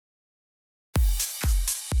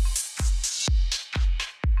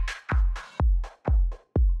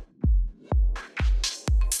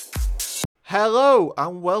Hello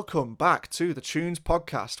and welcome back to the Tunes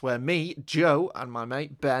podcast, where me, Joe, and my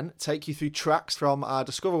mate Ben take you through tracks from our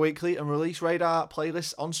Discover Weekly and Release Radar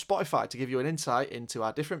playlists on Spotify to give you an insight into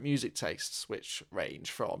our different music tastes, which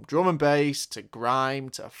range from drum and bass to grime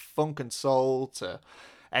to funk and soul to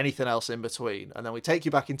anything else in between. And then we take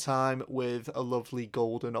you back in time with a lovely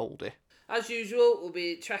golden oldie. As usual, we'll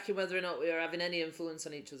be tracking whether or not we are having any influence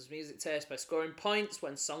on each other's music taste by scoring points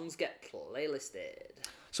when songs get playlisted.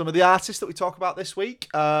 Some of the artists that we talk about this week,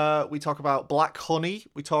 we talk about Black Honey,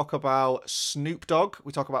 we talk about Snoop Dogg,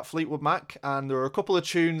 we talk about Fleetwood Mac, and there are a couple of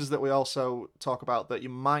tunes that we also talk about that you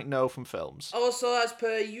might know from films. Also, as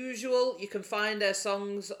per usual, you can find our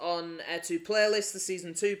songs on our two playlists, the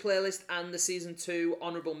Season 2 playlist and the Season 2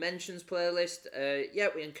 Honourable Mentions playlist.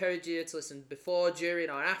 We encourage you to listen before, during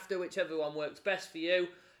or after, whichever one works best for you.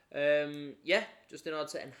 Just in order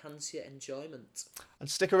to enhance your enjoyment. And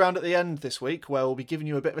stick around at the end this week, where we'll be giving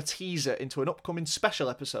you a bit of a teaser into an upcoming special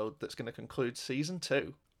episode that's going to conclude Season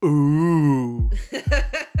 2. Ooh!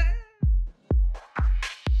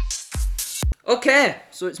 Okay,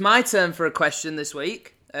 so it's my turn for a question this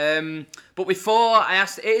week. But before I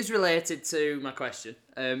ask, it is related to my question.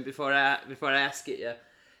 Before I ask it,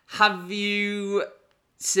 have you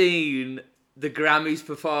seen the Grammys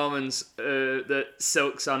performance that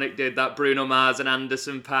Silk Sonic did, that Bruno Mars and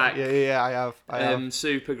Anderson .Paak? Yeah, I have.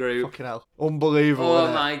 Supergroup. Fucking hell. Unbelievable.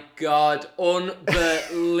 Oh my god,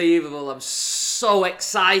 unbelievable. I'm so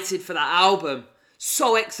excited for that album.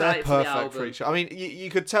 So excited for the album. Perfect for each other. I mean, you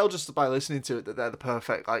could tell just by listening to it that they're the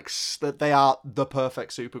perfect, that they are the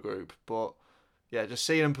perfect supergroup. But yeah, just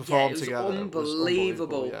seeing them perform together was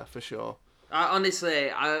unbelievable. Yeah, for sure.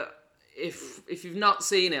 Honestly, if you've not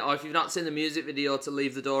seen it, or if you've not seen the music video to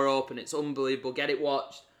Leave the Door Open, it's unbelievable. Get it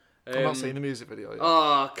watched. I've not seen the music video yet.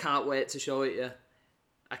 Oh, I can't wait to show it you.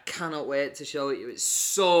 I cannot wait to show it you. It's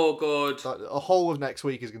so good. A whole of next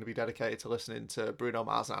week is going to be dedicated to listening to Bruno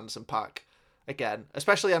Mars and Anderson .Paak again,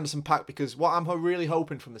 especially Anderson .Paak, because what I'm really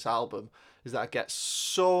hoping from this album is that I get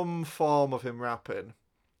some form of him rapping.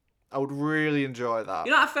 I would really enjoy that.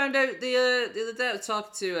 You know what I found out the other day? I was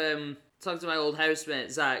talking to my old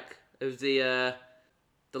housemate Zach of the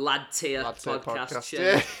Lad Tier podcast.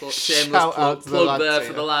 Yeah. Shameless plug there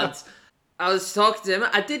for the lads. I was talking to him.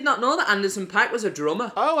 I did not know that Anderson .Paak was a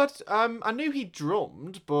drummer. Oh, I knew he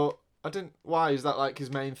drummed, but I didn't. Why is that like his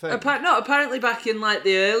main thing? Apparently back in like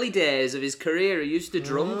the early days of his career, he used to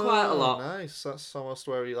drum quite a lot. Nice. That's almost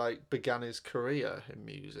where he began his career in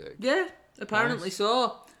music. Yeah, apparently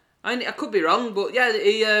so. I could be wrong, but yeah,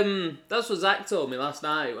 he that's what Zach told me last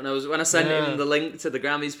night when I sent him the link to the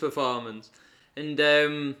Grammys performance, and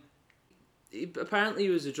apparently he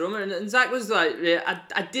was a drummer, and Zach was like,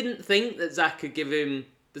 I didn't think that Zach could give him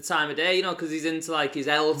the time of day, because he's into like his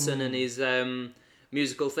Elton and his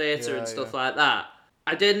musical theatre and stuff like that.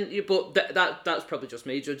 I didn't, but that's probably just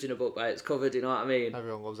me judging a book by its cover. Do you know what I mean?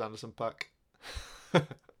 Everyone loves Anderson .Paak.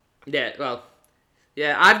 Yeah, well,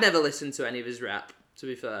 yeah, I've never listened to any of his rap, to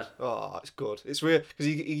be fair. Oh, it's good. It's weird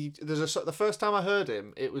because the first time I heard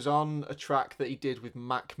him, it was on a track that he did with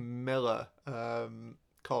Mac Miller,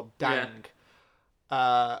 called Dang,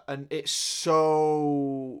 and it's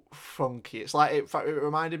so funky. It's like in fact, it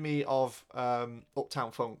reminded me of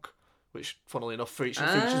Uptown Funk, which, funnily enough, features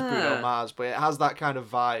Bruno Mars, but it has that kind of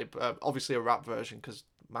vibe. Obviously, a rap version because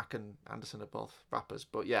Mac and Anderson are both rappers.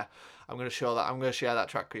 But yeah, I'm going to share that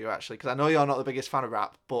track with you actually, because I know you're not the biggest fan of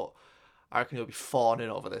rap, but I reckon you'll be fawning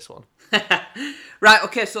over this one. Right,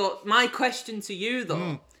 okay, so my question to you,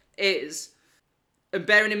 though, is, and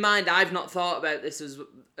bearing in mind, I've not thought about this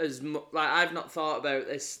I've not thought about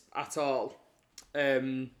this at all.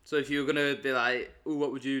 So if you're going to be like, ooh,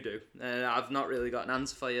 what would you do? I've not really got an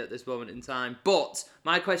answer for you at this moment in time. But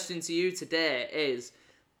my question to you today is,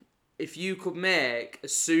 if you could make a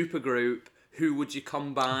supergroup, who would you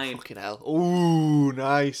combine? Oh, fucking hell. Ooh,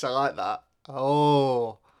 nice. I like that.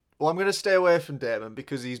 Oh. Well, I'm going to stay away from Damon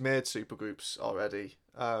because he's made supergroups already.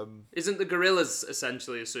 Isn't the Gorillaz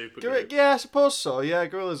essentially a supergroup? Yeah, I suppose so. Yeah,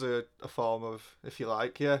 Gorillaz are a form of, if you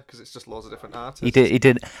like, because it's just loads of different artists. He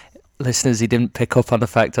did. Listeners, he didn't pick up on the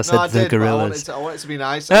fact I said the Gorillaz. I wanted to be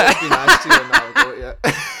nice. I wanted to be nice to you and now go, yeah.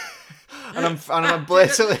 and I'm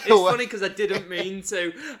blatantly. It's funny because I didn't mean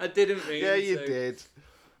to. Yeah, you did.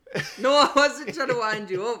 No, I wasn't trying to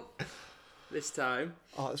wind you up this time.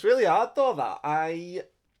 Oh, it's really hard though. That I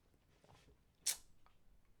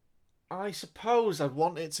suppose I'd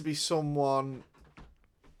want it to be someone.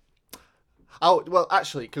 Oh well,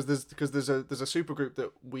 actually, because there's a supergroup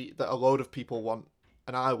that a load of people want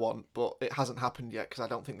and I want, but it hasn't happened yet because I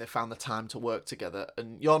don't think they found the time to work together.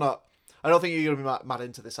 And you're not. I don't think you're gonna be mad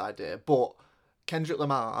into this idea, but Kendrick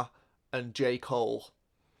Lamar and J. Cole.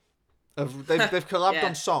 They've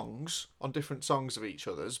collabed on different songs of each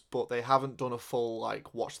other's, but they haven't done a full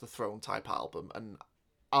like Watch the Throne type album. And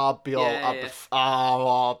I'd be all over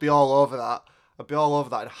that. I'd be all over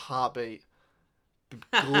that in a heartbeat.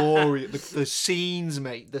 Glory, the scenes,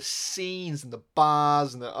 mate. The scenes and the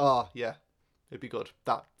bars and it'd be good.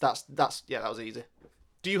 That was easy.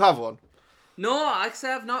 Do you have one? No, actually,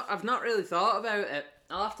 I've not really thought about it.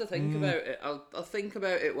 I'll have to think about it. I'll think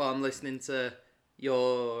about it while I'm listening to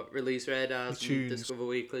your release radars and Discover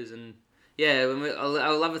Weeklies, and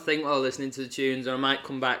I'll have a think while listening to the tunes, or I might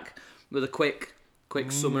come back with a quick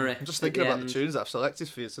summary. I'm just thinking about the tunes I've selected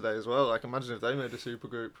for you today as well. Like, imagine if they made a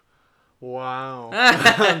supergroup. Wow.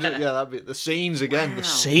 That'd be the scenes again. Wow. The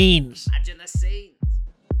scenes. Imagine the scenes.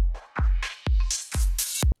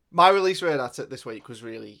 My release radar this week was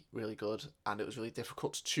really, really good, and it was really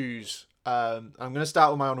difficult to choose. I'm going to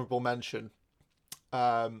start with my honourable mention,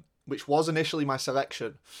 which was initially my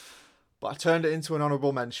selection, but I turned it into an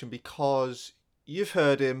honourable mention because you've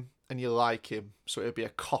heard him and you like him, so it would be a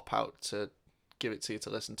cop-out to give it to you to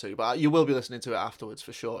listen to. But you will be listening to it afterwards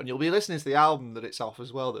for sure, and you'll be listening to the album that it's off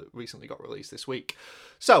as well that recently got released this week.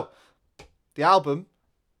 So, the album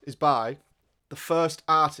is by the first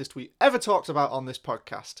artist we ever talked about on this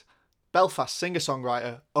podcast, Belfast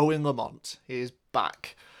singer-songwriter Owen Lamont. He is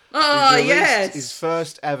back. Oh, yes! His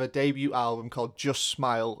first ever debut album called Just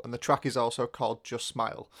Smile, and the track is also called Just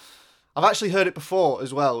Smile. I've actually heard it before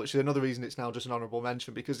as well, which is another reason it's now just an honourable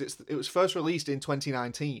mention, because it was first released in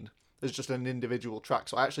 2019 as just an individual track,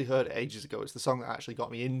 so I actually heard it ages ago. It's the song that actually got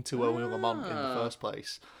me into Owen Lamont in the first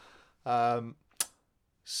place.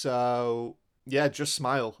 Just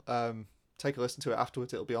Smile. Take a listen to it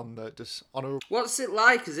afterwards. It'll be on the just honourable. What's it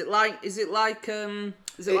like? Is it like Nobody?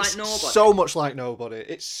 So much like Nobody.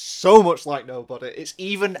 It's so much like Nobody. It's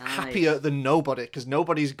even happier than Nobody, because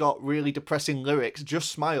Nobody's got really depressing lyrics.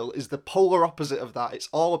 Just Smile is the polar opposite of that. It's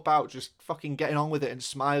all about just fucking getting on with it and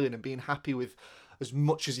smiling and being happy with as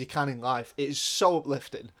much as you can in life. It is so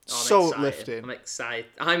uplifting. Uplifting.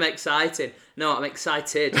 I'm excited. No, I'm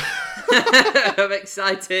excited. I'm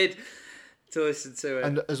excited to listen to it.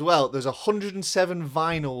 And as well, there's 107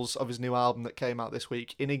 vinyls of his new album that came out this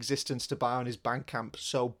week in existence to buy on his Bandcamp,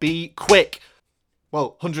 so be quick.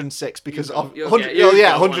 Well, 106 because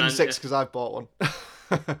 106 because I've bought one.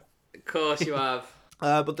 Of course you have.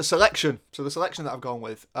 But the selection that I've gone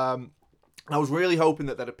with, I was really hoping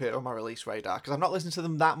that they'd appear on my release radar, because I've not listened to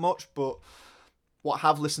them that much, but what I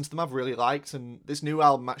have listened to them I've really liked, and this new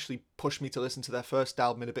album actually pushed me to listen to their first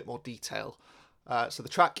album in a bit more detail. So the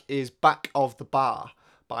track is Back of the Bar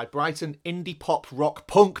by Brighton indie pop rock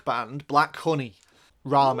punk band Black Honey.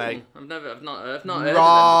 Mate. I've not heard of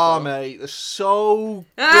them. Mate, they're so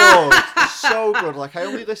good. They're so good. Like, I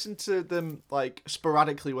only listened to them like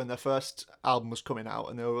sporadically when their first album was coming out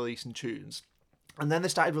and they were releasing tunes. And then they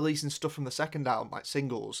started releasing stuff from the second album, like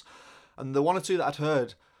singles. And the one or two that I'd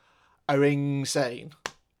heard are insane.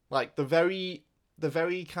 Like, the very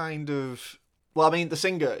kind of... Well, I mean, the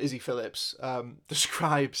singer, Izzy Phillips,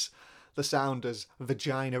 describes the sound as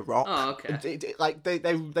vagina rock. Oh, okay.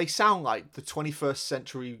 They sound like the 21st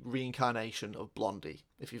century reincarnation of Blondie,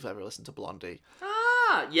 if you've ever listened to Blondie.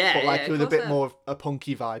 Ah, yeah. But with a bit more of a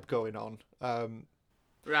punky vibe going on.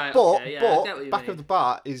 Right, but I get what you Back mean. of the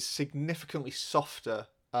Bar is significantly softer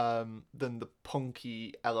than the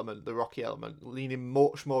punky element, the rocky element, leaning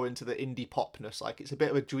much more into the indie popness. Like, it's a bit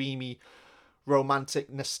of a dreamy, romantic,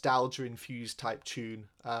 nostalgia-infused type tune,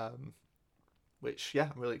 which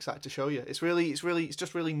I'm really excited to show you. It's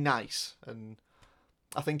just really nice, and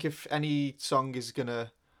I think if any song is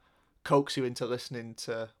gonna coax you into listening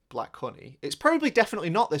to Black Honey, it's probably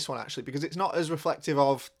definitely not this one, actually, because it's not as reflective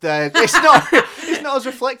of their it's not as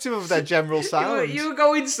reflective of their general sound. You were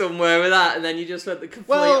going somewhere with that, and then you just went the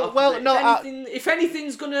complete opposite. If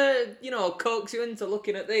anything's gonna coax you into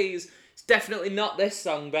looking at these, it's definitely not this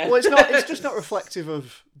song, Ben. Well, it's not. It's just not reflective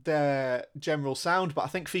of their general sound. But I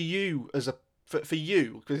think for you,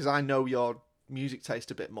 because I know your music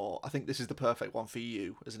taste a bit more, I think this is the perfect one for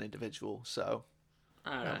you as an individual. So,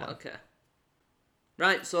 alright, okay.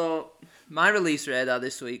 Right, so my release radar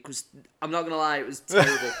this week was, I'm not gonna lie, it was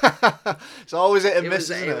terrible. It's always hit and miss,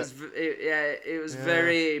 isn't it? It was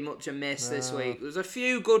very much a miss this week. There was a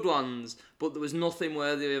few good ones, but there was nothing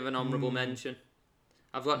worthy of an honourable mention.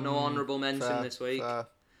 I've got no honourable mention this week.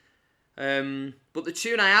 But the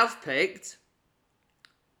tune I have picked,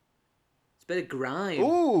 it's a bit of grime.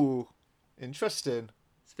 Ooh, interesting.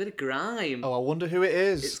 It's a bit of grime. Oh, I wonder who it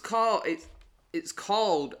is. It's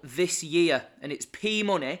called This Year, and it's P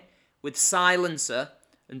Money with Silencer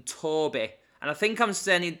and Toby. And I think I'm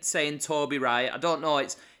saying Toby right. I don't know.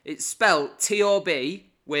 It's spelt T-O-B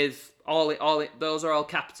with those are all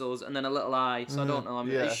capitals and then a little I. So I don't know.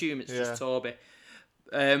 I assume it's just Toby.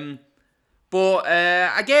 But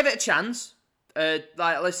I gave it a chance.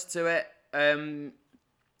 I listened to it. And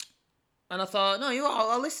I thought, no, you know what,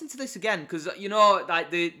 I'll listen to this again because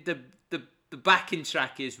like the backing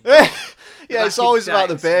track is. It's always about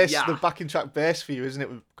the bass, the backing track bass for you, isn't it,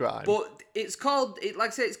 with grime? But it's called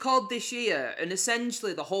it's called This Year, and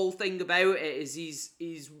essentially the whole thing about it is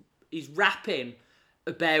he's rapping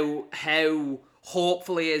about how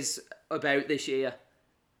hopeful he is about this year.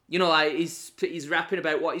 Like he's rapping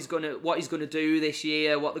about what he's gonna do this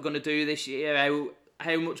year, what they're gonna do this year,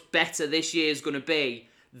 how much better this year is gonna be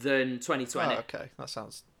than 2020. Oh, okay, that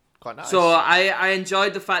sounds quite nice. So I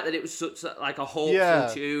enjoyed the fact that it was such like a hopeful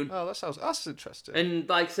tune. Oh, that's interesting. And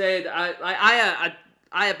like I said, I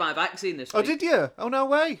had my vaccine this week. Oh, did you? Oh, no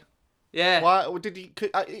way. Yeah. Why did you?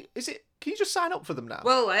 Is it? Can you just sign up for them now?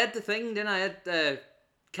 Well, I had the thing, didn't I? I had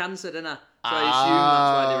cancer, didn't I? So I assume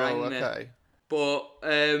that's why they rang me. But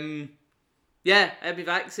yeah, I had my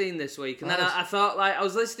vaccine this week, and then I thought, like, I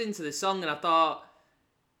was listening to this song, and I thought,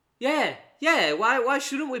 yeah. Why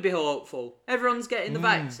shouldn't we be hopeful? Everyone's getting the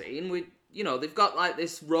vaccine. They've got like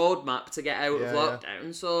this roadmap to get out of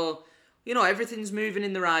lockdown, so everything's moving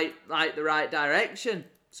in the right direction.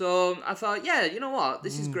 So I thought, yeah, you know what,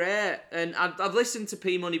 this is great. And I've listened to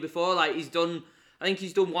P Money before. Like I think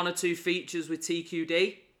he's done 1 or 2 features with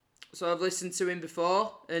TQD. So I've listened to him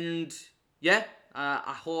before, and yeah,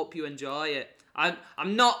 I hope you enjoy it.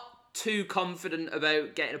 I'm not too confident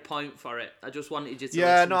about getting a point for it. I just wanted you to listen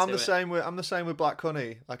to it. I'm the same with Black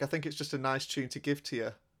Honey. Like, I think it's just a nice tune to give to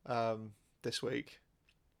you this week.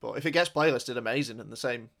 But if it gets playlisted, amazing, and the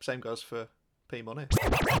same goes for P Money.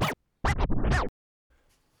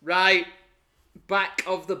 Right, back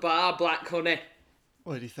of the bar, Black Honey.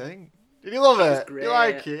 What did you think? Did you love it? Great. You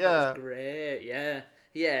like it? Yeah. It was great.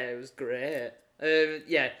 Yeah, it was great.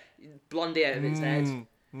 Blondie out of its head.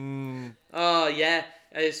 Oh yeah.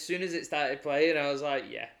 As soon as it started playing, I was like,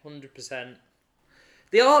 yeah, 100%.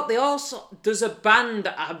 They also, there's a band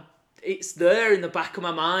that it's there in the back of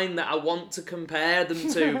my mind that I want to compare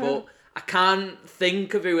them to, but I can't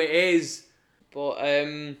think of who it is. But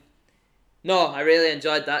no, I really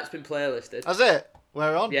enjoyed that. It's been playlisted. That's it.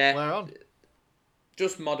 We're on. Yeah. We're on.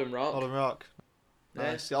 Just modern rock. Modern rock.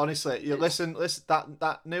 Nice. Yeah. Honestly, you listen.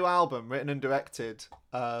 That new album, written and directed.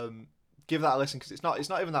 Give that a listen because it's not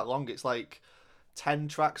even that long. It's like 10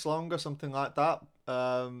 tracks long or something like that.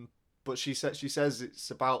 But she says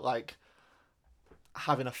it's about like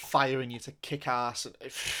having a fire in you to kick ass. And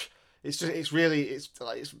it's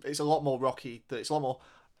a lot more rocky. It's a lot more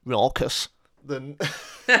raucous than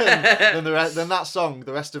than that song.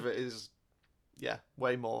 The rest of it is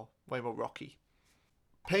way more rocky.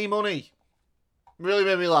 P Money really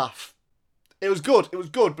made me laugh. It was good,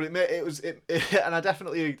 but and I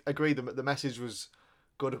definitely agree that the message was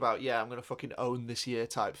good about I'm gonna fucking own this year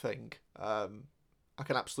type thing. I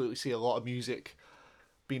can absolutely see a lot of music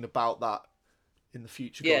being about that in the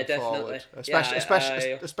future going forward.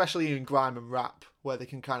 Especially in grime and rap, where they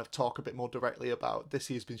can kind of talk a bit more directly about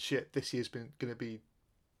this year's been shit, this year's been gonna be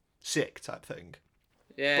sick type thing.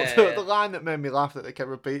 Yeah. But the line that made me laugh that they kept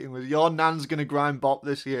repeating was, "Your nan's gonna grime bop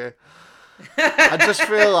this year." I just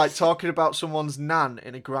feel like talking about someone's nan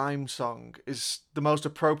in a grime song is the most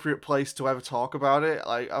appropriate place to ever talk about it.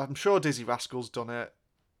 Like, I'm sure Dizzy Rascal's done it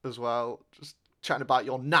as well. Just chatting about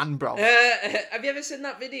your nan, bro. Have you ever seen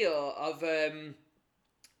that video of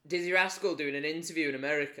Dizzy Rascal doing an interview in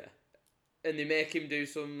America, and they make him do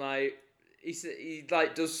some like he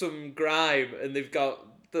does some grime, and they've got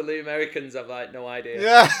the Americans have like no idea.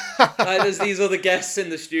 Yeah. Like, there's these other guests in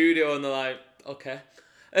the studio, and they're like, okay.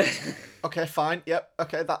 Okay, fine. Yep.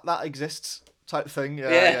 Okay, that exists type thing.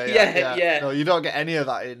 Yeah. No, you don't get any of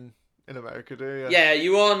that in America, do you? Yeah,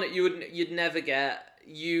 you'd never get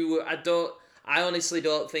I honestly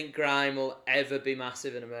don't think grime will ever be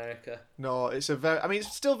massive in America. No, it's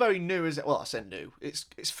still very new, isn't it? Well, I said new.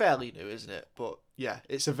 It's fairly new, isn't it? But yeah,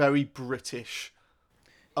 it's a very British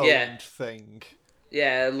owned thing.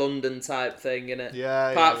 Yeah, London type thing, innit?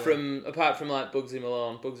 Yeah. Apart from like Bugsy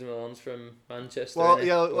Malone. Bugsy Malone's from Manchester.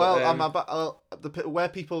 Well, where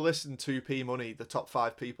people listen to P Money, the top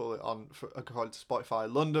 5 people according to Spotify: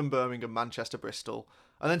 London, Birmingham, Manchester, Bristol,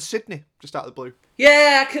 and then Sydney, just out of the blue.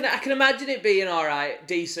 Yeah, I can imagine it being alright,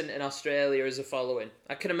 decent in Australia as a following.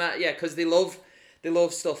 I can imagine, because they love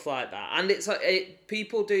stuff like that, and it's like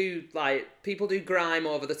people do grime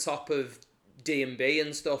over the top of D&B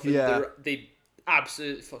and stuff. And they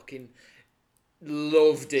absolutely fucking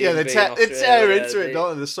love D&B. Yeah, they tear into it, don't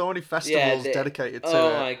they? There's so many festivals dedicated to it.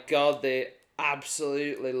 Oh my god, they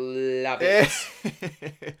Absolutely love it.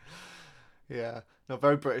 Yeah, no,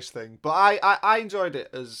 very British thing. But I enjoyed it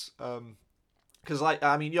as because like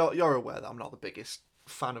I mean you're aware that I'm not the biggest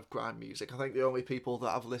fan of grime music. I think the only people that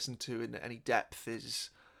I've listened to in any depth is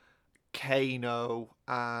Kano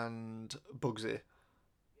and Bugsy.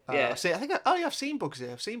 Yeah. I've seen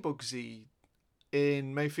Bugsy. I've seen Bugsy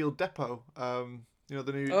in Mayfield Depot. You know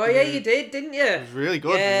the new. Oh the yeah, new, you did, didn't you? It was really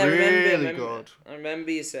good. Yeah, really good. I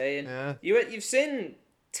remember you saying. Yeah. You've seen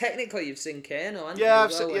you've seen Kano, haven't Yeah, you?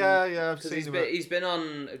 As well, I've seen him. He's been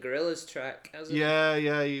on a Gorillaz track, hasn't he?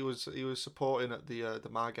 Yeah, he was supporting at the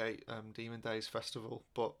Margate Demon Days festival,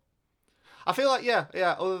 but I feel like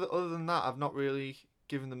other than that, I've not really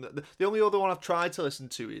given them the only other one I've tried to listen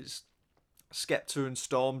to is Skepta and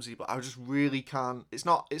Stormzy, but I just really can't. It's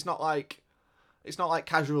not like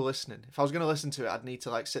casual listening. If I was going to listen to it, I'd need to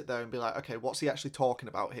like sit there and be like, okay, what's he actually talking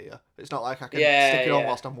about here? It's not like I can stick it on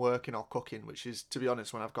whilst I'm working or cooking, which is, to be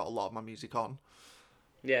honest, when I've got a lot of my music on.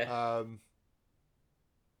 Yeah.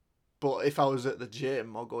 But if I was at the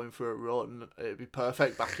gym or going for a run, it'd be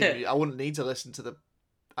perfect backing me. I wouldn't need to listen to the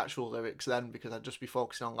actual lyrics then because I'd just be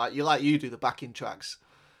focusing on like you do the backing tracks.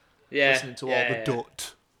 Yeah. Listening to all the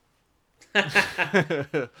dut.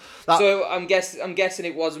 So I'm guessing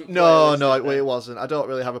it wasn't. No, it wasn't. I don't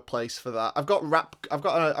really have a place for that. I've got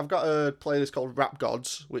a playlist called Rap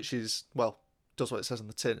Gods, which is does what it says on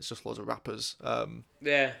the tin. It's just loads of rappers.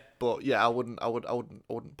 Yeah. But yeah, I wouldn't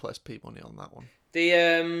place P Money on that one.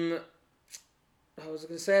 I was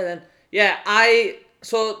gonna say then. Yeah,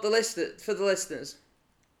 so the listeners,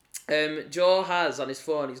 Joe has on his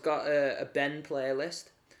phone. He's got a Ben playlist.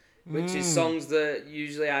 Which is songs that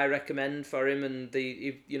usually I recommend for him, and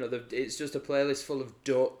it's just a playlist full of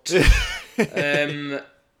dut.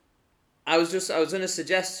 I was going to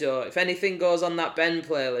suggest, Joe, if anything goes on that Ben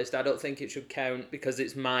playlist, I don't think it should count because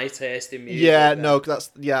it's my taste in music. Yeah, no,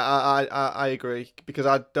 I agree because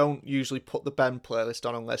I don't usually put the Ben playlist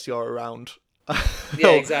on unless you're around.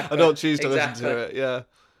 Yeah, exactly. I don't choose to listen to it.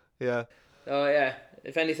 Yeah. Oh yeah.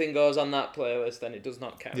 If anything goes on that playlist, then it does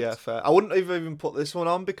not count. Yeah, fair. I wouldn't even put this one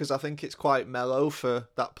on because I think it's quite mellow for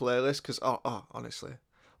that playlist. Because honestly,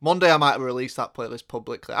 Monday I might release that playlist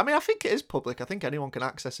publicly. I mean, I think it is public. I think anyone can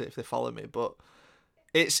access it if they follow me. But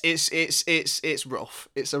it's rough.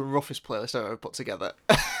 It's the roughest playlist I've ever put together,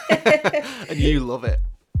 and you love it.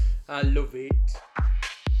 I love it.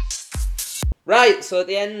 Right, so at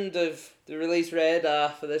the end of the release radar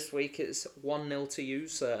for this week, it's 1-0 to you,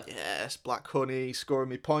 sir. Yes, Black Honey scoring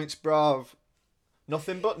me points, bruv.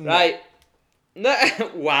 Nothing but right. No,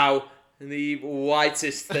 wow, the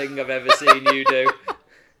whitest thing I've ever seen you do.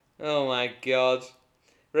 Oh my god.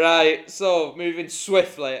 Right, so moving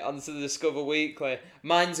swiftly onto the Discover Weekly.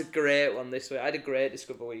 Mine's a great one this week. I had a great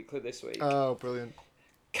Discover Weekly this week. Oh, brilliant.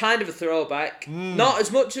 Kind of a throwback. Not as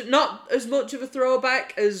much of a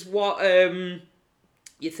throwback as what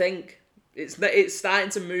you think. It's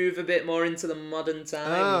starting to move a bit more into the modern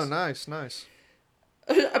times. Oh, nice.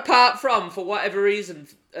 Apart from, for whatever reason,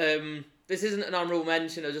 this isn't an honourable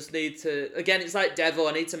mention. I just need to. Again, it's like Devil.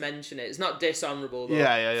 I need to mention it. It's not dishonourable though.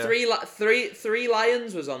 Yeah. Three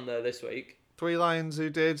Lions was on there this week. Three Lions who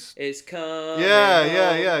did. It's coming.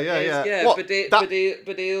 Yeah. Yeah. What?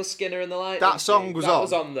 Badil, Skinner and the Lightning. That song was on.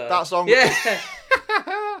 Was on there. That song. Yeah.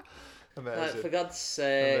 Amazing. Like, for God's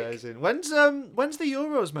sake. Amazing. When's the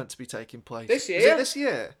Euros meant to be taking place? This year. Is it this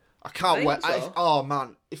year? I can't wait. So. Oh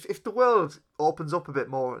man, if the world opens up a bit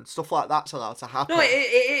more and stuff like that's allowed to happen. No,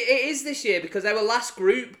 it is this year because our last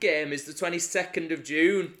group game is the 22nd of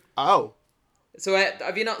June. Oh. So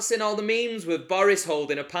have you not seen all the memes with Boris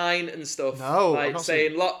holding a pint and stuff? No. Like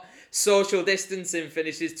saying social distancing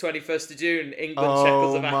finishes 21st of June, England, Oh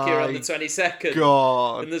Czechoslovakia on the 22nd.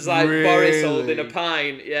 God. And there's like really? Boris holding a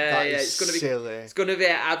pint. Yeah, It's gonna be silly. It's gonna be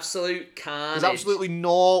an absolute carnage. There's absolutely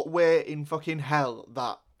no way in fucking hell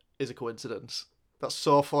that is a coincidence. That's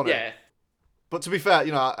so funny. Yeah. But to be fair,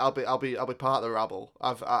 I'll be part of the rabble.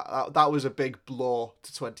 That was a big blow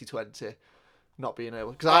to 2020, not being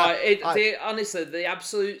able. Honestly, the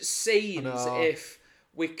absolute scenes. If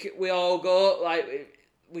we all go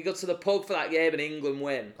we go to the pub for that game and England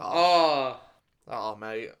win. Oh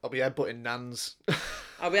mate, I'll be headbutting Nans.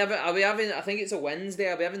 I'll be having. I think it's a Wednesday.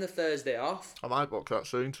 I'll be having the Thursday off. I might book that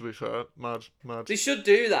soon. To be fair, mad. They should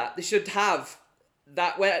do that. They should have.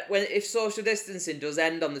 That when if social distancing does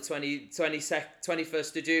end on the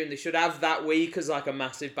 21st of June, they should have that week as like a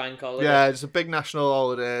massive bank holiday. Yeah, it's a big national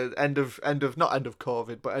holiday. End of not end of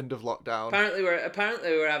COVID, but end of lockdown. Apparently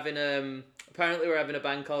we're having a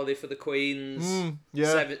bank holiday for the Queen's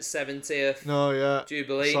 70th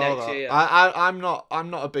Jubilee next year. I'm not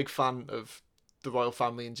a big fan of the royal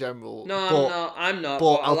family in general. No, but, I'm not.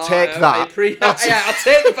 But I'll take that. Yeah, I'll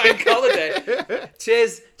take the bank holiday.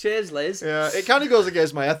 Cheers, Liz. Yeah, it kind of goes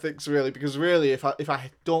against my ethics, really, because really, if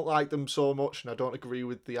I don't like them so much and I don't agree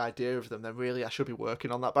with the idea of them, then really I should be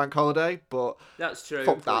working on that bank holiday. But that's true.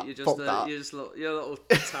 Fuck that. You're Fuck that. You're a little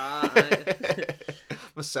tart. Right?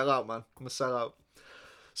 I'm a sellout, man. I'm a sellout.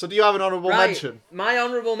 So do you have an honourable mention? My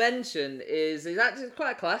honourable mention is actually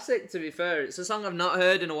quite a classic, to be fair. It's a song I've not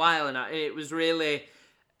heard in a while, and it was really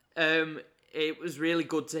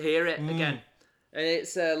good to hear it again. And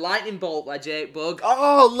it's Lightning Bolt by Jake Bugg.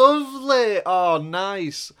 Oh, lovely. Oh,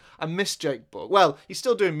 nice. I miss Jake Bugg. Well, he's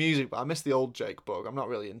still doing music, but I miss the old Jake Bugg. I'm not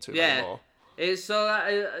really into him anymore. It's so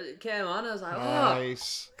it came on. I was like,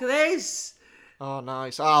 nice. Look at this. Oh,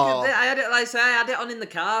 nice. I Oh, had it I had it on in the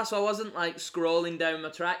car, so I wasn't like scrolling down my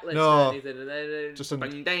track list No. or anything. Just an-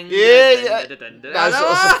 Bang, dang, Yeah. dun, dun, dun, Nice dun.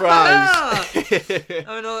 little surprise.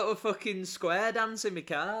 I'm in a little fucking square dance in my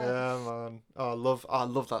car. Yeah, man. Oh, I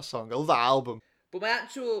love that song. I love that album. But my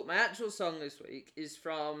actual song this week is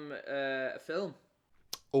from a film.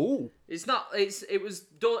 Oh. It's not. It was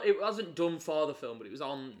done. It wasn't done for the film, but it was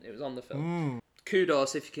on the film.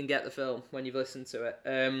 Kudos if you can get the film when you've listened to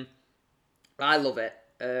it. I love it.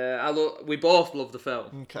 We both love the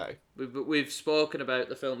film. Okay. We've spoken about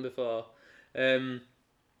the film before, and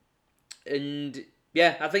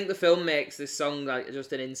yeah, I think the film makes this song like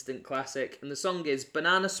just an instant classic. And the song is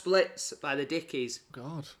 "Banana Splits" by the Dickies.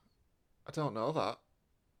 God, I don't know that.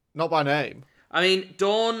 Not by name. I mean,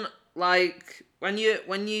 don't like when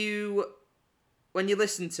you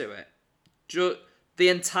listen to it.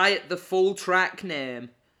 The full track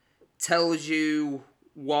name tells you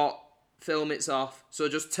what film it's off, so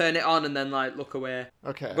just turn it on and then like look away.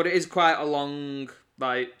 Okay. But it is quite a long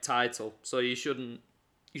like title, so you shouldn't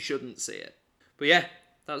see it. But yeah,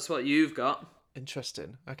 that's what you've got.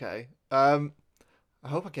 Interesting. Okay. I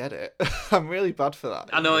hope I get it. I'm really bad for that.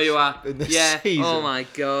 I know you are. In this season. Oh my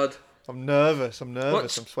god. I'm nervous. I'm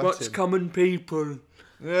sweating. What's common people?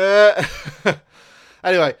 Yeah.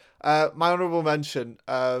 Anyway, my honourable mention,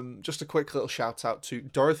 just a quick little shout out to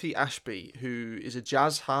Dorothy Ashby, who is a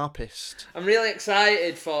jazz harpist. I'm really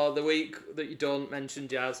excited for the week that you don't mention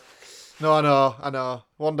jazz. No, I know.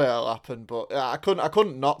 One day it'll happen, but I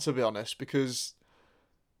couldn't not, to be honest, because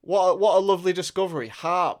what a lovely discovery.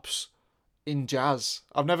 Harps in jazz.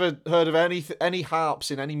 I've never heard of any harps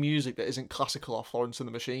in any music that isn't classical or Florence and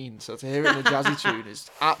the Machine. So to hear it in a jazzy tune is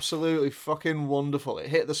absolutely fucking wonderful. It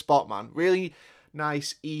hit the spot, man. Really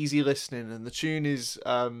nice, easy listening, and the tune is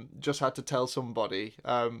Just Had to Tell Somebody.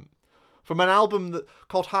 From an album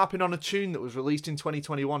called Harping on a Tune that was released in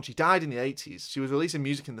 2021. She died in the 80s. She was releasing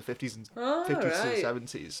music in the 50s and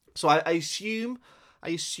 70s. So I assume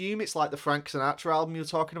it's like the Frank Sinatra album you were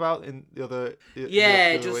talking about in the other. Yeah,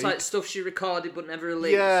 the other just week. like stuff she recorded but never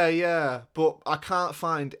released. Yeah. But I can't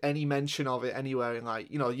find any mention of it anywhere. In like,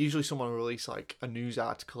 usually someone will release like a news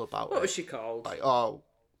article about it. What was she called? Like,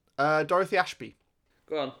 Dorothy Ashby.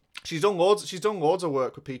 Go on. She's done loads of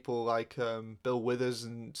work with people like Bill Withers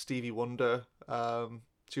and Stevie Wonder. I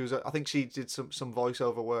think she did some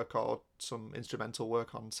voiceover work or some instrumental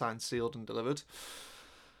work on Signed, Sealed and Delivered.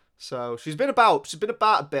 So she's been about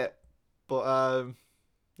a bit, but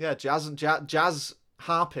yeah, jazz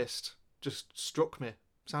harpist just struck me.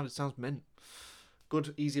 Sounds mint.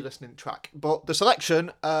 Good, easy listening track. But the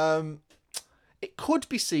selection, it could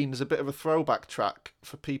be seen as a bit of a throwback track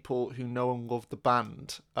for people who know and love the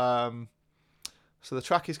band. So the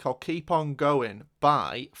track is called Keep On Going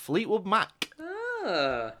by Fleetwood Mac.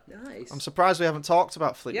 Ah, nice. I'm surprised we haven't talked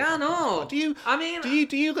about Fleetwood Mac. Yeah, no. Do you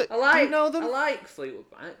know them? I like Fleetwood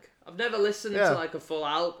Mac. I've never listened to like a full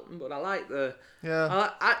album, but I like the.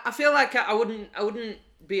 Yeah. I feel like I wouldn't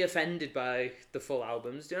be offended by the full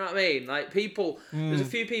albums. Do you know what I mean? Like people, there's a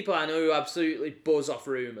few people I know who absolutely buzz off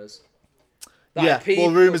Rumours. Like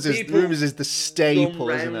Rumours is the staple,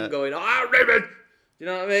 isn't it? Going, Rumours. You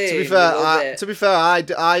know what I mean? To be fair,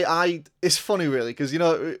 I it's funny really because you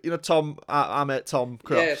know Tom, I met Tom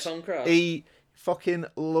Cross. Yeah, Tom Cross. He fucking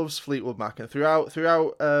loves Fleetwood Mac, and throughout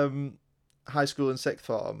high school and sixth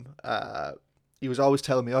form, he was always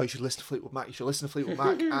telling me, "Oh, you should listen to Fleetwood Mac. You should listen to Fleetwood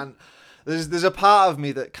Mac." And there's a part of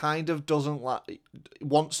me that kind of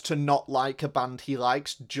wants to not like a band he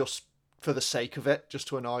likes just for the sake of it, just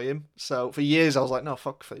to annoy him. So for years I was like, no,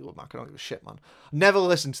 fuck Fleetwood Mac, I don't give a shit, man. Never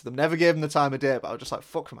listened to them, never gave them the time of day, but I was just like,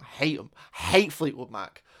 fuck them, I hate them. I hate Fleetwood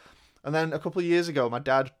Mac. And then a couple of years ago, my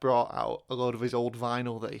dad brought out a load of his old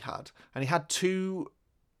vinyl that he had, and he had two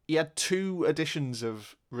editions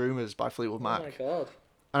of Rumours by Fleetwood Mac. Oh my god.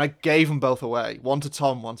 And I gave them both away, one to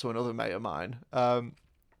Tom, one to another mate of mine.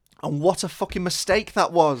 And what a fucking mistake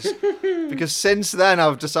that was. Because since then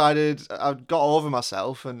I've decided, I've got over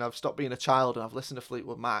myself and I've stopped being a child and I've listened to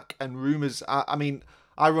Fleetwood Mac. And Rumours, I mean,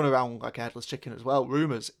 I run around like a headless chicken as well.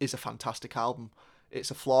 Rumours is a fantastic album.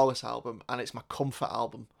 It's a flawless album and it's my comfort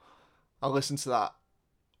album. I listen to that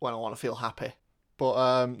when I want to feel happy.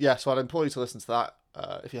 But yeah, so I'd implore you to listen to that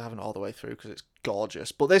if you haven't all the way through, because it's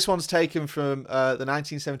gorgeous. But this one's taken from the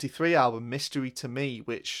 1973 album Mystery to Me,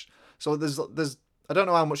 which, so there's I don't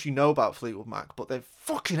know how much you know about Fleetwood Mac, but they've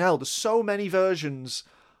fucking hell, there's so many versions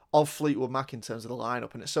of Fleetwood Mac in terms of the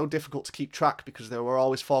lineup, and it's so difficult to keep track because they were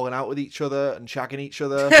always falling out with each other and shagging each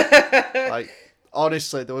other. Like,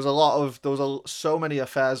 honestly, so many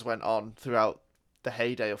affairs went on throughout the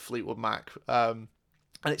heyday of Fleetwood Mac. And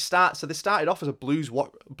they started off as a blues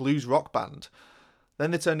rock band.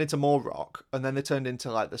 Then they turned into more rock, and then they turned into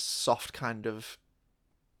like the soft kind of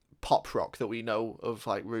pop rock that we know of,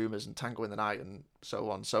 like Rumours and Tango in the Night and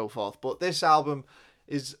so on and so forth. But this album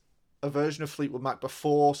is a version of Fleetwood Mac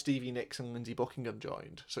before Stevie Nicks and Lindsey Buckingham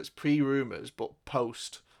joined. So it's pre-Rumours, but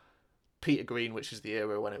post Peter Green, which is the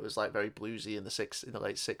era when it was like very bluesy in the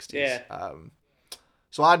late 60s. Yeah.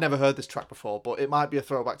 So I'd never heard this track before, but it might be a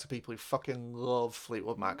throwback to people who fucking love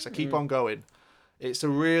Fleetwood Mac. So keep on going. It's a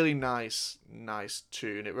really nice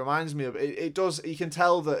tune. It reminds me of it does. You can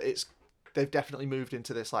tell that they've definitely moved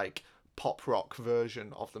into this like pop rock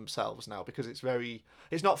version of themselves now, because it's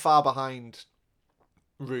not far behind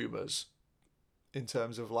Rumours in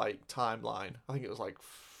terms of like timeline. I think it was like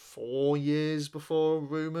 4 years before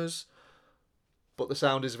Rumours, but the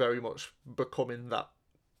sound is very much becoming that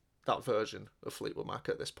version of Fleetwood Mac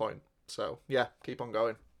at this point. So yeah, keep on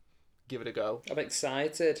going, give it a go. I'm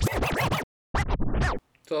excited.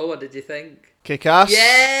 So what did you think? Kick-Ass. Yeah.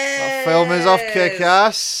 That film is off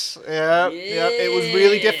Kick-Ass. Yeah. It was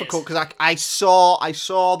really difficult because I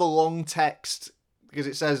saw the long text, because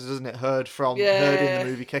it says, doesn't it, heard in the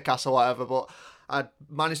movie Kick-Ass or whatever, but I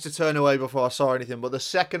managed to turn away before I saw anything. But the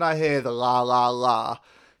second I hear the la la la,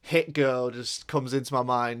 Hit Girl just comes into my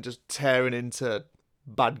mind, just tearing into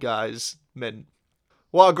Bad Guys Mint.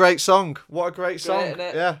 What a great song. Great,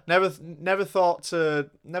 yeah. Never thought to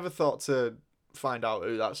find out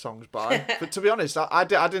who that song's by. But to be honest, I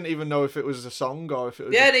didn't even know if it was a song or if it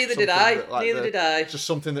was neither did I. Just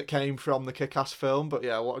something that came from the Kick-Ass film. But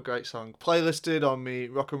yeah, what a great song. Playlisted on me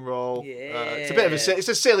rock and roll. Yeah. It's a bit of it's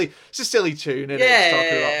a silly tune, isn't it? It's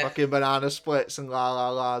talking about fucking banana splits and la la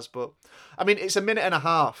la's, but I mean, it's a minute and a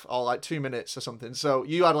half or like 2 minutes or something. So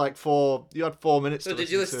you had 4 minutes. So did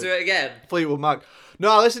you listen to it again? Fleetwood Mac. No,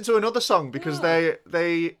 I listened to another song because they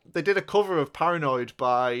did a cover of Paranoid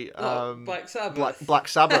by Black Sabbath. Black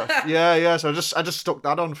Sabbath. yeah. So I just stuck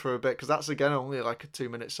that on for a bit because that's again only like a 2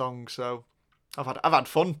 minute song. So I've had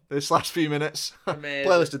fun this last few minutes.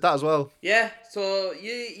 Playlist did that as well. Yeah. So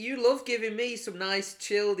you love giving me some nice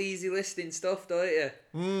chilled, easy listening stuff, don't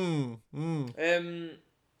you?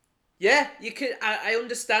 Yeah, you can. I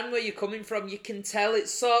understand where you're coming from. You can tell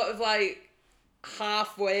it's sort of like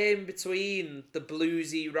halfway in between the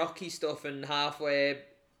bluesy, rocky stuff and halfway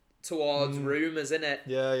towards Rumours, isn't it?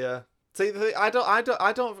 Yeah. See, I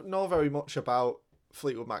don't know very much about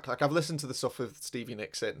Fleetwood Mac. Like, I've listened to the stuff with Stevie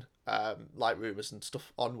Nicks in, like Rumours and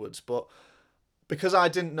stuff onwards, but because I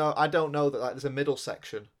don't know that like there's a middle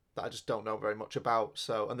section that I just don't know very much about.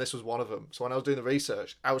 So, and this was one of them. So when I was doing the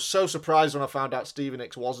research, I was so surprised when I found out Stevie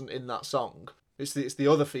Nicks wasn't in that song. It's the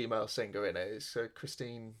other female singer in it. It's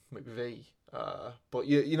Christine McVie. But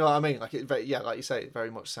you know what I mean? Like like you say, it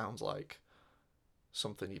very much sounds like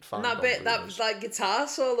something you'd find. And that like guitar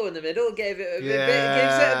solo in the middle gives it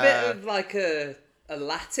a bit of like a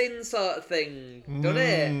Latin sort of thing, doesn't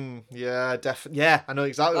it? Yeah, definitely. Yeah, I know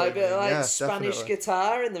exactly. Like a bit like Spanish definitely.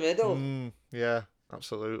 Guitar in the middle. Yeah,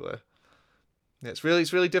 absolutely. Yeah, it's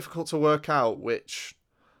really difficult to work out which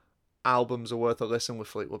albums are worth a listen with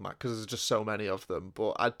Fleetwood Mac because there's just so many of them.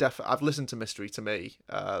 But I've listened to Mystery to Me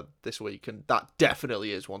this week, and that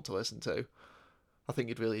definitely is one to listen to. I think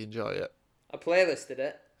you'd really enjoy it. I playlisted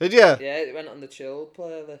it. Did you? Yeah, it went on the chill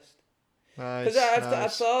playlist. Nice. Because I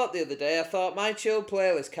thought the other day, my chill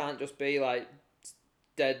playlist can't just be like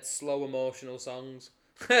dead slow emotional songs.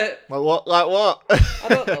 Like what? I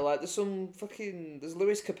don't know. Like there's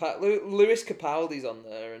Lewis Capaldi's on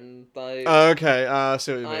there, and like. Okay, I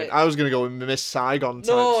see what you mean. I was gonna go with Miss Saigon.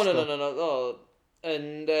 No.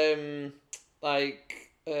 And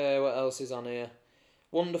what else is on here?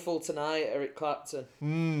 Wonderful Tonight, Eric Clapton.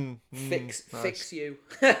 Nice. Fix You.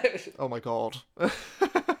 Oh my god.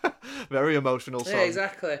 Very emotional song. Yeah,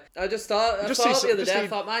 exactly. I thought the other day, I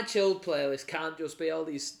thought my chilled playlist can't just be all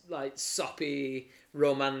these like soppy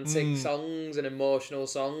romantic songs and emotional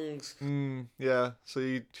songs. Yeah, so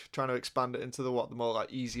you're trying to expand it into the more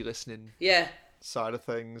like easy listening side of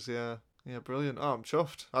things. Yeah, brilliant. Oh, I'm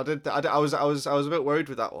chuffed. I was a bit worried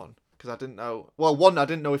with that one because I didn't know. Well, one, I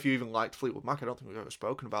didn't know if you even liked Fleetwood Mac. I don't think we've ever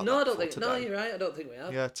spoken about that. No, I don't think. Today. No, you're right. I don't think we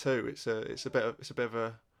have. Yeah, two. It's a bit of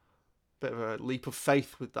a leap of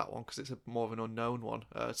faith with that one because it's more of an unknown one.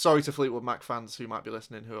 Sorry to Fleetwood Mac fans who might be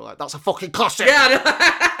listening who are like, "That's a fucking classic."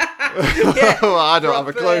 Yeah, well, I don't have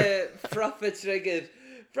a clue. Proper triggered.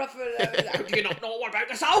 Proper. How do you not know what about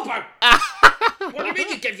this album? What do you mean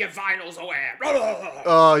you give your vinyls away?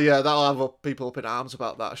 Oh yeah, that'll have people up in arms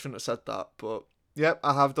about that. I shouldn't have said that, but yep,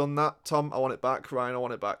 I have done that. Tom, I want it back. Ryan, I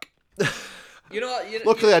want it back. You know what?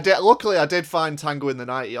 Luckily, I did find Tango in the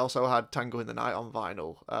Night. He also had Tango in the Night on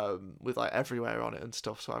vinyl, with like Everywhere on it and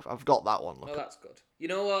stuff. So I've got that one. Oh, that's good. You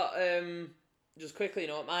know what? Just quickly, you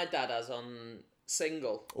know what my dad has on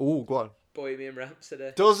single? Oh, go on. Bohemian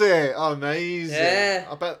Rhapsody. Does it? Oh, amazing. Yeah.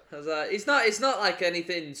 I bet. I was like, it's not like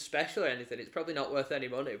anything special or anything. It's probably not worth any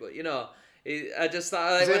money, but you know, I just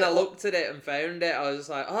thought like, when I looked at it and found it, I was just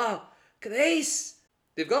like, oh, look at this.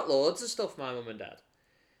 They've got loads of stuff, my mum and dad.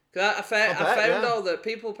 Cause I found all the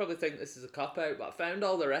people probably think this is a cop out, but I found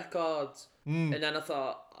all the records, and then I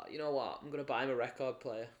thought, oh, you know what, I'm gonna buy them a record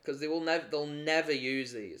player because they'll never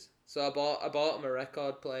use these. So I bought them a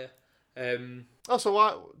record player. So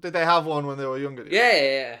why did they have one when they were younger?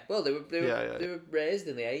 Yeah. Well, they were raised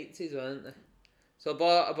in the 80s, weren't they? So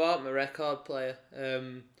I bought them a record player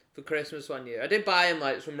for Christmas one year. I did buy them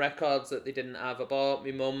like some records that they didn't have. I bought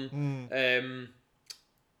my mum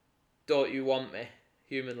Don't You Want Me?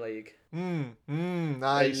 Human League.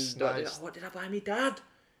 Nice. What did I buy me dad?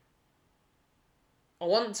 I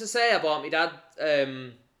want to say I bought me dad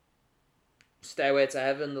Stairway to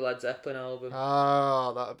Heaven, the Led Zeppelin album.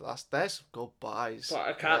 Oh, there's good buys. But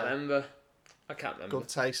I can't remember. Good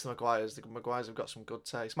taste, the Maguires. The Maguires have got some good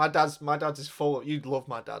taste. My dad's is full of. You'd love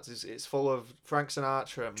my dad's. It's full of Frank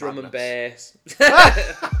Sinatra and drum madness. and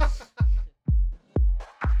bass.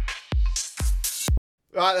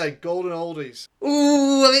 Right then, golden oldies.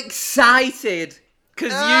 Ooh, I'm excited.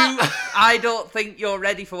 Because I don't think you're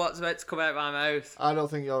ready for what's about to come out of my mouth. I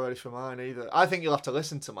don't think you're ready for mine either. I think you'll have to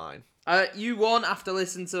listen to mine. You won't have to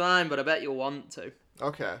listen to mine, but I bet you'll want to.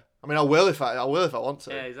 Okay. I mean, I will if I want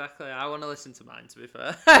to. Yeah, exactly. I want to listen to mine, to be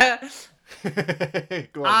fair.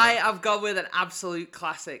 Go on, I've gone with an absolute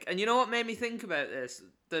classic. And you know what made me think about this?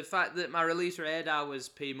 The fact that my release radar was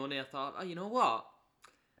P Money. I thought, oh, you know what?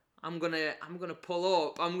 I'm gonna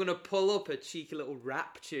pull up a cheeky little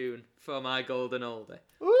rap tune for my golden oldie.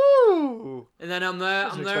 Ooh! And then I'm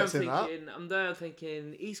there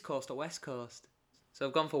thinking East Coast or West Coast. So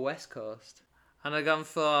I've gone for West Coast, and I've gone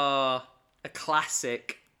for a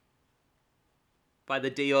classic by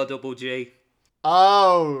the D.O.G.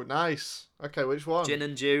 Oh, nice. Okay, which one? Gin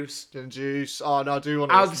and Juice. Gin and Juice. Oh no, I do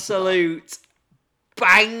want to absolute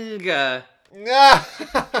banger. Yeah.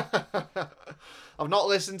 I've not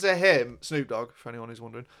listened to him, Snoop Dogg, for anyone who's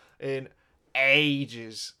wondering, in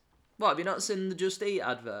ages. What, have you not seen the Just Eat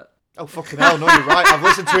advert? Oh, fucking hell, no, you're right. I've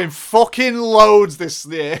listened to him fucking loads this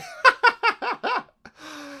year.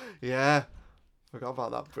 Yeah. Forgot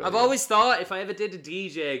about that. Brilliant. I've always thought if I ever did a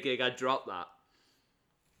DJ gig, I'd drop that.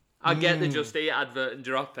 I'd get the Just Eat advert and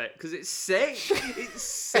drop it, because it's sick. It's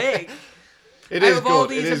sick. It is out of good. all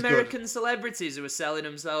these American celebrities who are selling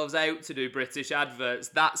themselves out to do British adverts,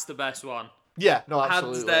 that's the best one. Yeah, no,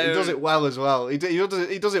 absolutely. He does it well as well. He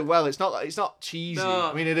does it well. It's not cheesy.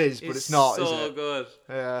 No, I mean, it is, but it's not, is it? So good.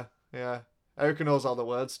 Yeah. Erica knows all the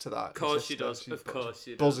words to that. Of course she does. Of course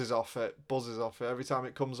she does. Buzzes off it. Every time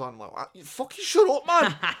it comes on, I'm like, you fucking shut up,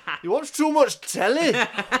 man. You watch too much telly.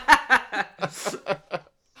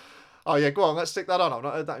 Oh, yeah, go on. Let's stick that on. I've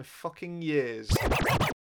not heard that in fucking years.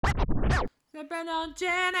 I've been on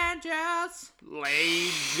gin and juice.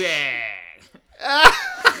 Lazy.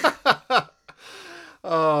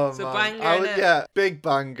 Oh, so man. Banger, yeah, big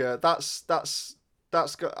banger. That's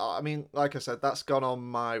got. I mean, like I said, that's gone on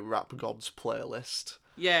my Rap Gods playlist.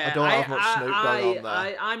 Yeah, I don't have much Snoop Dogg on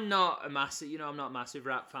there. I'm not a massive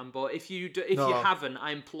rap fan, but if you haven't, I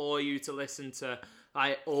implore you to listen to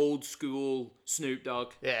like old school Snoop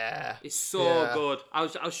Dogg. Yeah, it's so good.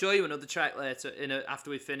 I'll show you another track later after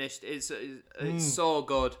we finished. It's so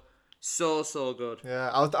good. So good. Yeah,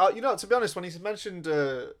 I to be honest, when he mentioned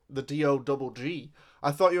the D.O.G.,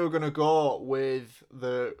 I thought you were gonna go with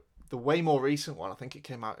the way more recent one. I think it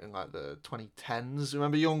came out in like the 2010s.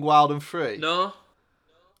 Remember Young, Wild and Free? No.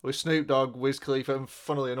 with Snoop Dogg, Wiz Khalifa, and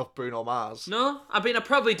funnily enough, Bruno Mars. No, I mean I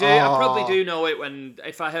probably do. I probably do know it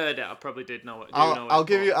if I heard it. I probably did know it. I'll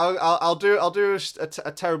do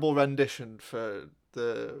a terrible rendition for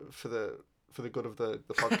the good of the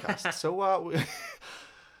podcast. So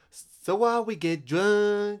while we get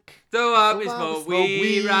drunk. So while we smoke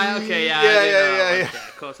weed. Right, okay, yeah. Okay,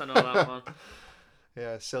 of course I know that one.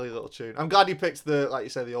 Yeah, silly little tune. I'm glad you picked like you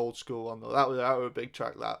said, the old school one though. That was a big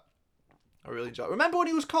track that I really enjoyed. Remember when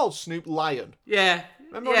he was called Snoop Lion? Yeah.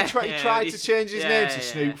 Remember when he tried to change his name to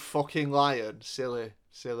Snoop fucking Lion? Silly.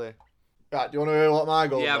 Right, do you want to hear what my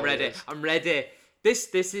goal is? Yeah, I'm ready. This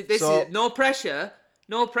is no pressure.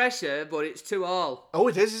 No pressure, but it's 2-2. Oh,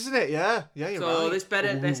 it is, isn't it? Yeah, you're right. So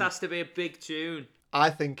this has to be a big tune. I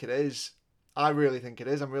think it is. I really think it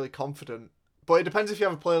is. I'm really confident. But it depends if you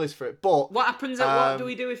have a playlist for it. But what happens? What do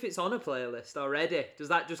we do if it's on a playlist already? Does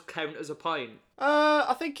that just count as a point?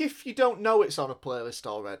 I think if you don't know it's on a playlist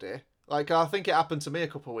already, like I think it happened to me a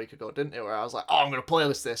couple of weeks ago, didn't it? Where I was like, "Oh, I'm going to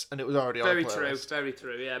playlist this," and it was already on a playlist. Very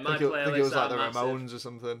true. Yeah, I think it was like the Ramones or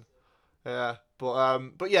something. Yeah,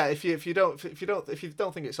 but yeah, if you don't think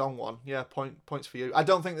it's on one, yeah, points for you. I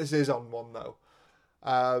don't think this is on one though.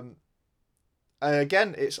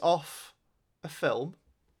 Again, it's off a film,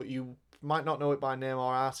 but you might not know it by name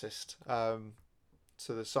or artist.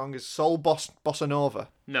 So the song is Soul Bossa Nova.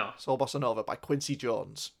 No. Soul Bossa Nova by Quincy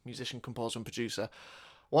Jones, musician, composer, and producer.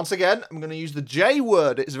 Once again, I'm going to use the J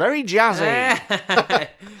word. It's very jazzy.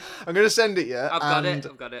 I'm going to send it you. I've got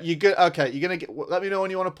it. You're going to get. Let me know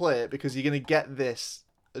when you want to play it because you're going to get this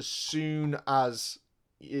as soon as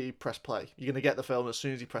you press play. You're going to get the film as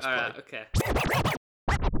soon as you press play. Alright, okay.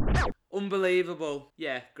 Unbelievable.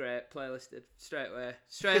 Yeah, great. Playlisted straight away.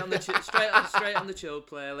 Straight on the chilled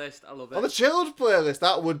playlist. I love it. On the chilled playlist,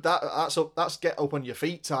 that's get up on your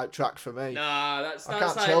feet type track for me. Nah, that's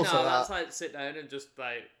like sit down and just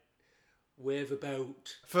like wave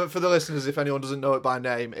about. For the listeners, if anyone doesn't know it by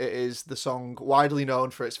name, it is the song widely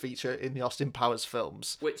known for its feature in the Austin Powers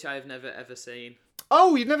films, which I've never ever seen.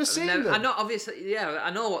 Oh, you've never seen them? I know, obviously, yeah,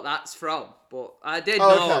 I know what that's from, but I did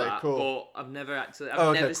know that, cool. But I've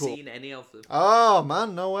never seen any of them. Oh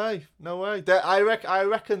man, no way. I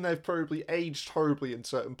reckon they've probably aged horribly in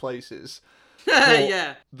certain places.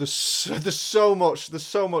 Yeah. There's so much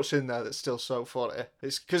in there that's still so funny.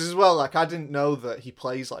 It's because as well, like I didn't know that he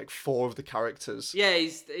plays like 4 of the characters. Yeah,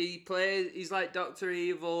 he's like Dr.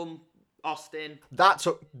 Evil, Austin. That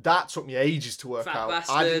took me ages to work out.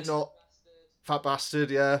 Bastard. I did not. Fat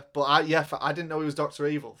bastard, yeah. But I didn't know he was Dr.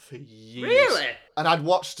 Evil for years. Really? And I'd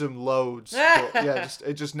watched him loads. But yeah,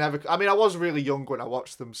 it just never... I mean, I was really young when I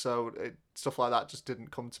watched them, so stuff like that just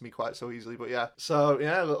didn't come to me quite so easily. But yeah. So,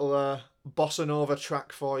 yeah, a little Bossa Nova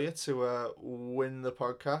track for you to win the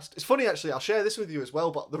podcast. It's funny, actually. I'll share this with you as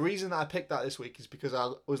well, but the reason that I picked that this week is because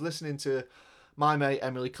I was listening to my mate,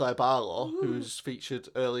 Emily Claire Barlow, who's featured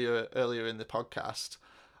earlier in the podcast.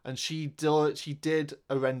 And she did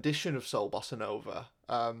a rendition of Soul Bossa Nova,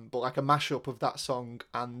 but like a mashup of that song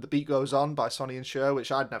and The Beat Goes On by Sonny and Cher,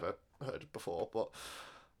 which I'd never heard before, but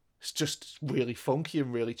it's just really funky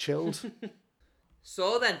and really chilled.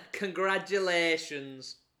 So then,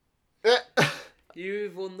 congratulations.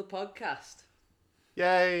 You've won the podcast.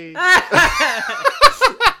 Yay.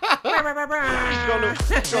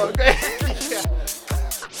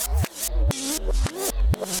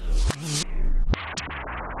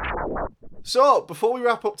 So, before we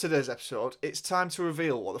wrap up today's episode, it's time to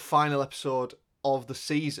reveal what the final episode of the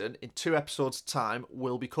season, in 2 episodes' time,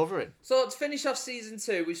 will be covering. So, to finish off season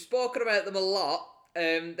 2, we've spoken about them a lot.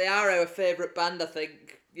 They are our favourite band, I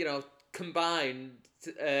think, combined.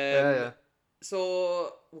 Yeah.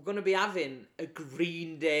 So, we're going to be having a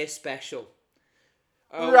Green Day special.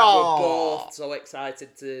 We're both so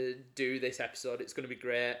excited to do this episode. It's going to be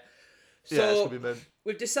great. So, yeah, it's going to be mint.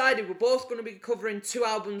 We've decided we're both going to be covering 2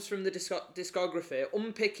 albums from the discography,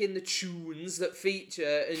 unpicking the tunes that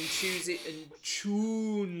feature and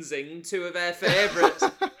choosing 2 of our favourites.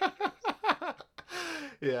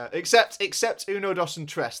 Yeah, except Uno, Dos and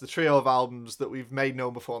Tres, the trio of albums that we've made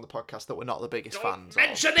known before on the podcast that we're not the biggest fans of.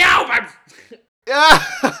 Mention the albums! Yeah,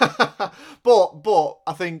 but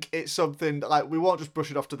I think it's something like we won't just brush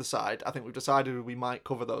it off to the side. I think we've decided we might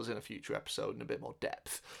cover those in a future episode in a bit more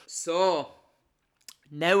depth. So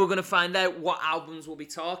now we're going to find out what albums we'll be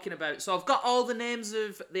talking about. So I've got all the names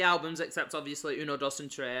of the albums, except obviously Uno, Dos and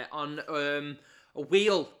Tres, on a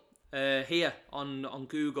wheel here on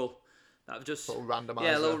Google that I've just... a little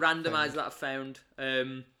randomizer that I've found.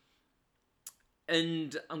 And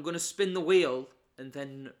I'm going to spin the wheel and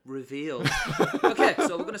then reveal. Okay,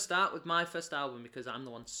 so we're going to start with my first album because I'm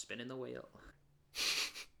the one spinning the wheel.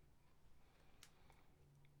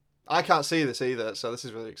 I can't see this either, so this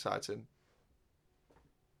is really exciting.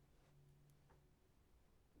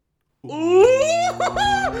 Ooh!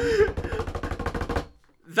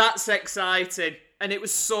 That's exciting. And it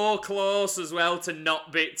was so close as well to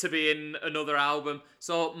not be in another album.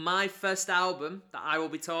 So my first album that I will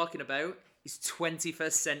be talking about is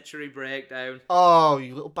 21st Century Breakdown. Oh,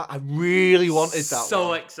 you little I really wanted that So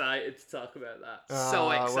one. excited to talk about that.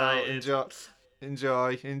 So excited. Well,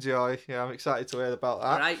 enjoy. Yeah, I'm excited to hear about that.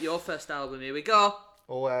 All right, your first album. Here we go.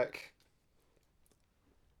 Work.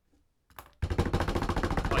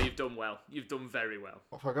 Oh, you've done well. You've done very well.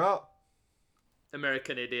 What have I got?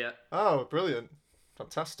 American Idiot. Oh, brilliant.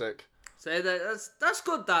 Fantastic. So that's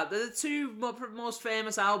good. They're the two most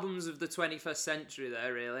famous albums of the 21st century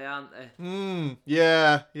there, really, aren't they?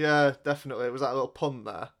 Yeah, definitely. It was that little pun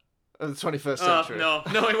there. Of the 21st century. No,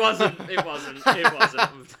 it wasn't. It wasn't.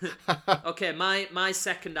 Okay, my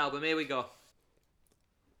second album. Here we go.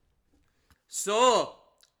 So,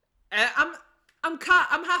 I'm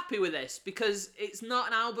happy with this because it's not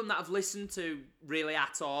an album that I've listened to really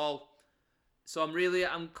at all. So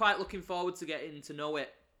I'm quite looking forward to getting to know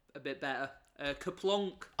it a bit better.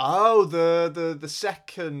 Kaplunk. Oh, the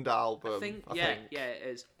second album. I think it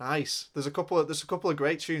is. Nice. There's a couple of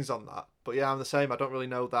great tunes on that. But yeah, I'm the same. I don't really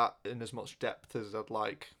know that in as much depth as I'd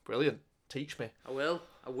like. Brilliant. Teach me. I will.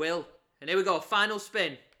 And here we go. Final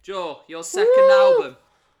spin. Joe, your second album.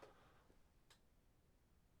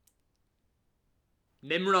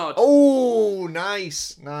 Nimrod. Oh,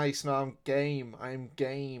 nice. No, I'm game. I'm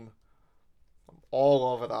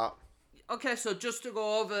all over that. Okay, so just to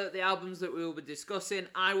go over the albums that we will be discussing,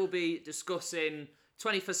 I will be discussing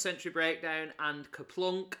 21st Century Breakdown and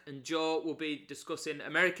Kaplunk, and Joe will be discussing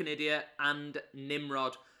American Idiot and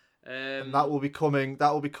Nimrod. And that will be coming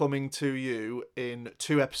to you in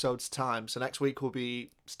 2 episodes' time. So next week will be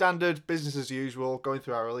standard business as usual, going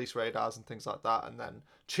through our release radars and things like that, and then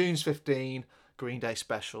Tunes 15, Green Day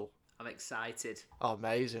special. I'm excited. Oh,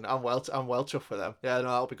 amazing! I'm well chuffed for them. Yeah, no,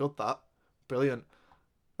 that'll be good. That brilliant.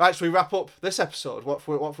 Right, so we wrap up this episode. What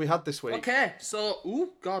have we had this week? Okay, so I'm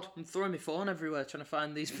throwing my phone everywhere trying to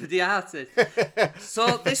find these for the artists.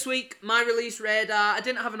 So this week, my release radar, I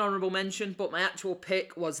didn't have an honourable mention, but my actual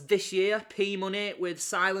pick was this year, P Money with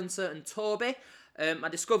Silencer and Toby. My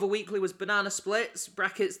Discover Weekly was Banana Splits,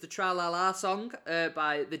 brackets the Tra-La-La song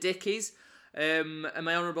by The Dickies. And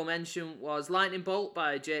my honourable mention was Lightning Bolt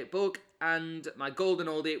by Jake Bugg, and my golden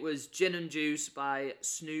oldie was Gin and Juice by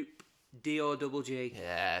Snoop D-O-double-G.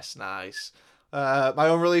 Yes, nice. My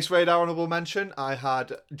own release radar honourable mention, I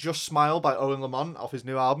had Just Smile by Owen Lamont off his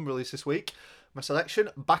new album released this week. My selection,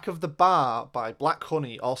 Back of the Bar by Black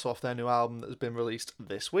Honey, also off their new album that has been released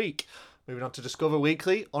this week. Moving on to Discover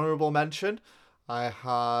Weekly, honourable mention, I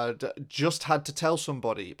had Just Had to Tell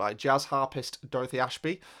Somebody by jazz harpist Dorothy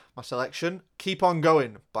Ashby. My selection, Keep On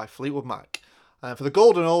Going by Fleetwood Mac. And for the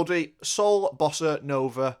golden oldie, Soul Bossa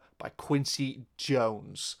Nova by Quincy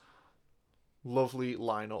Jones. Lovely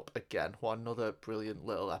lineup again. What another brilliant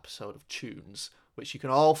little episode of tunes, which you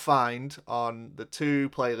can all find on the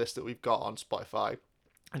 2 playlists that we've got on Spotify,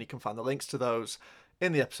 and you can find the links to those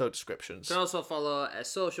in the episode descriptions. You can also follow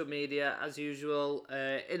social media as usual,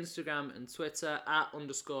 Instagram and Twitter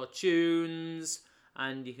 @_tunes,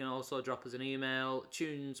 and you can also drop us an email,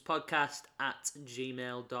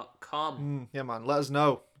 tunespodcast@gmail.com. Yeah, man, let us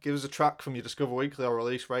know. Give us a track from your Discover Weekly or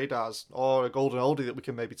Release Radars, or a golden oldie that we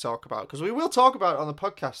can maybe talk about, because we will talk about it on the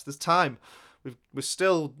podcast. There's time. We're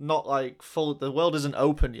still not like full. The world isn't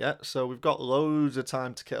open yet, so we've got loads of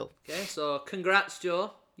time to kill. Okay, so congrats,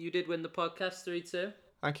 Joe. You did win the podcast 3-2.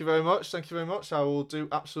 Thank you very much. I will do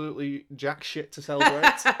absolutely jack shit to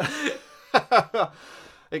celebrate.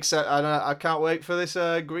 Except I can't wait for this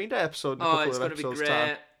Green Day episode in a couple of episodes'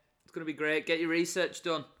 time. It's going to be great. Get your research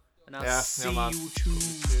done. And I'll see you tomorrow.